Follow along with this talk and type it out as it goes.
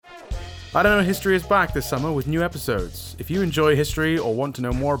I Don't Know History is back this summer with new episodes. If you enjoy history or want to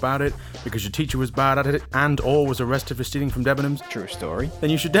know more about it because your teacher was bad at it and or was arrested for stealing from Debenhams, true story, then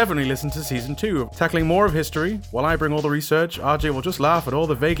you should definitely listen to Season 2. Tackling more of history, while I bring all the research, RJ will just laugh at all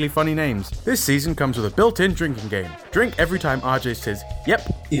the vaguely funny names. This season comes with a built-in drinking game. Drink every time RJ says, yep.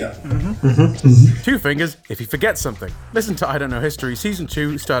 Yeah. 2 fingers if he forgets something. Listen to I Don't Know History Season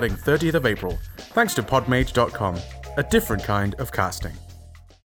 2 starting 30th of April. Thanks to podmage.com. A different kind of casting.